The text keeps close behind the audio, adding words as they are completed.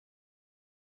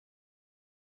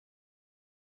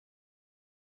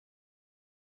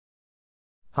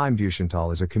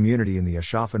Heimbuchenthal is a community in the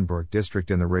Aschaffenburg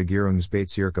district in the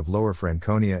Regierungsbezirk of Lower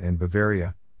Franconia in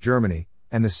Bavaria, Germany,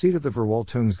 and the seat of the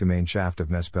Verwaltungsgemeinschaft of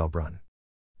Mespelbrunn.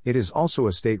 It is also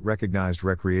a state-recognized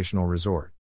recreational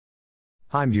resort.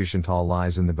 Heimbuchenthal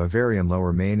lies in the Bavarian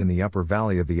Lower Main in the upper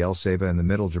valley of the Elsava in the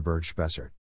Mittelgebirge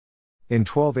Spessart. In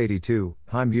 1282,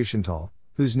 Heimbuchenthal,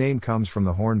 whose name comes from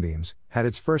the hornbeams, had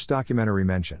its first documentary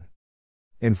mention.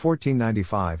 In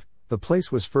 1495, the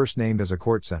place was first named as a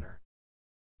court center.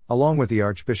 Along with the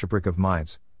Archbishopric of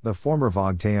Mainz, the former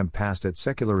Vogteiamt passed its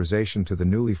secularization to the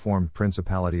newly formed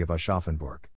Principality of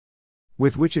Aschaffenburg,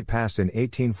 with which it passed in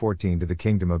 1814 to the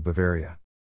Kingdom of Bavaria.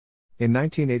 In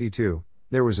 1982,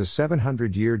 there was a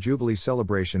 700-year jubilee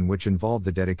celebration which involved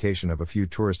the dedication of a few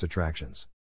tourist attractions.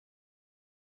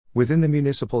 Within the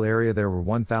municipal area there were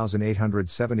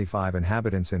 1,875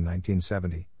 inhabitants in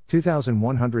 1970,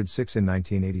 2,106 in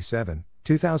 1987,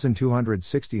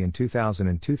 2,260 in 2000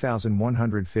 and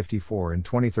 2,154 in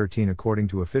 2013 according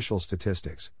to official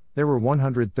statistics. There were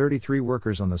 133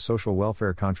 workers on the social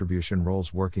welfare contribution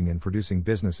rolls working in producing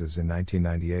businesses in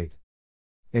 1998.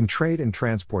 In trade and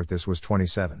transport this was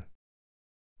 27.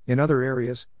 In other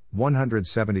areas,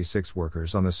 176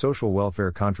 workers on the social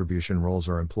welfare contribution rolls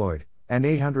are employed, and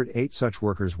 808 such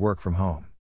workers work from home.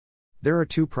 There are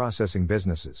 2 processing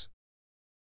businesses.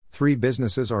 3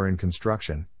 businesses are in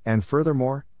construction, and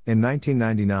furthermore, in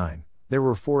 1999, there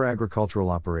were 4 agricultural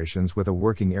operations with a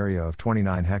working area of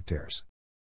 29 hectares.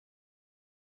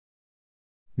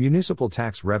 Municipal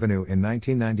tax revenue in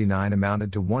 1999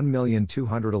 amounted to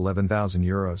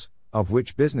 €1,211,000, of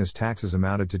which business taxes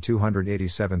amounted to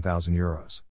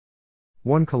 €287,000.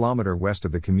 1 kilometer west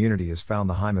of the community is found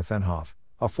the Heimbuchenthal,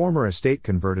 a former estate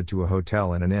converted to a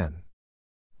hotel and an inn.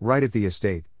 Right at the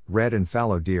estate, red and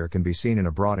fallow deer can be seen in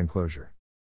a broad enclosure.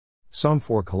 Some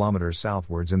 4 kilometers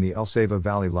southwards in the Elsava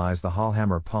valley lies the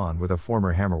Hallhammer Pond with a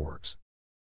former hammerworks.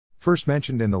 First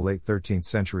mentioned in the late 13th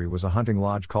century was a hunting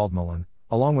lodge called Mullen,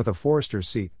 along with a forester's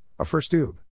seat, a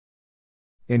verstube.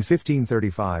 In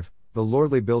 1535, the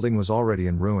lordly building was already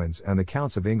in ruins and the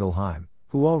Counts of Ingelheim,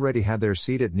 who already had their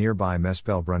seat at nearby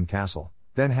Mespelbrunn Castle,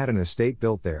 then had an estate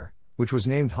built there, which was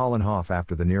named Hallenhof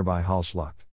after the nearby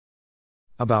Hallschlacht.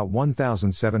 About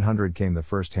 1700 came the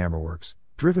first hammerworks,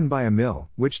 driven by a mill,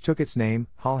 which took its name,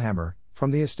 Hallhammer,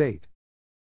 from the estate.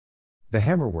 The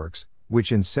hammerworks,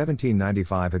 which in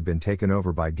 1795 had been taken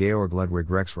over by Georg Ludwig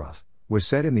Rexroth, was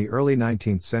said in the early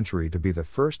 19th century to be the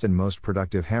first and most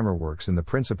productive hammerworks in the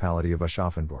Principality of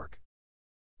Aschaffenburg.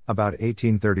 About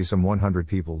 1830 some 100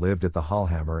 people lived at the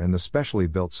Hallhammer and the specially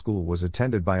built school was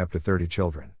attended by up to 30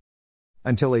 children.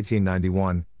 Until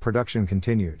 1891, production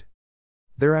continued.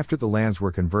 Thereafter the lands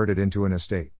were converted into an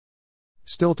estate.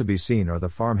 Still to be seen are the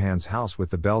farmhand's house with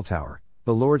the bell tower,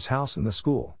 the lord's house and the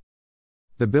school.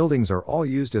 The buildings are all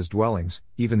used as dwellings,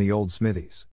 even the old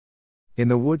smithies. In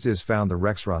the woods is found the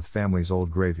Rexroth family's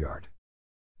old graveyard.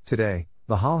 Today,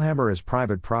 the Hallhammer is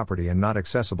private property and not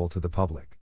accessible to the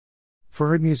public.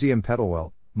 Museum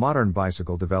Pedalwelt, modern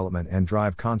bicycle development and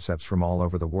drive concepts from all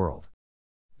over the world.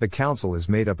 The council is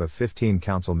made up of 15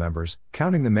 council members,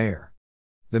 counting the mayor.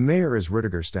 The mayor is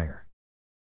Rüdiger Stenger.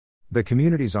 The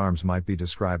community's arms might be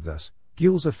described thus: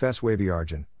 gules of fess wavy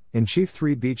argent, in chief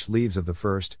 3 beech leaves of the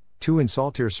first, 2 in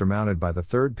saltire surmounted by the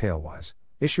third palewise,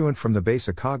 issuant from the base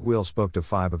a cogwheel spoke to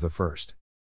 5 of the first.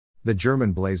 The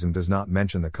German blazon does not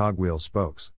mention the cogwheel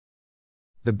spokes.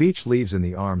 The beech leaves in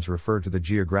the arms refer to the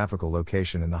geographical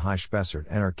location in the High Spessart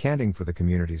and are canting for the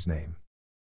community's name.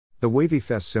 The wavy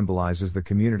fess symbolizes the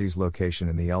community's location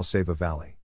in the Elsava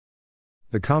valley.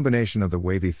 The combination of the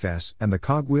wavy fess and the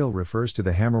cogwheel refers to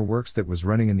the hammerworks that was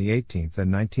running in the 18th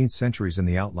and 19th centuries in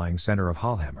the outlying center of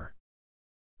Hallhammer.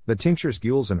 The tinctures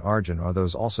gules and argent are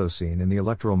those also seen in the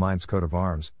electoral Mainz coat of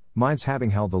arms, Mainz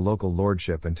having held the local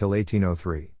lordship until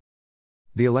 1803.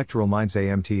 The electoral Mainz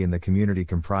AMT in the community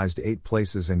comprised 8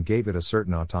 places and gave it a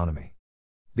certain autonomy.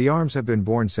 The arms have been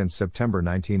borne since September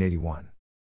 1981.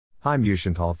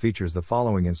 Heimbuchenthal features the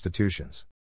following institutions.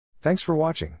 Thanks for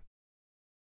watching.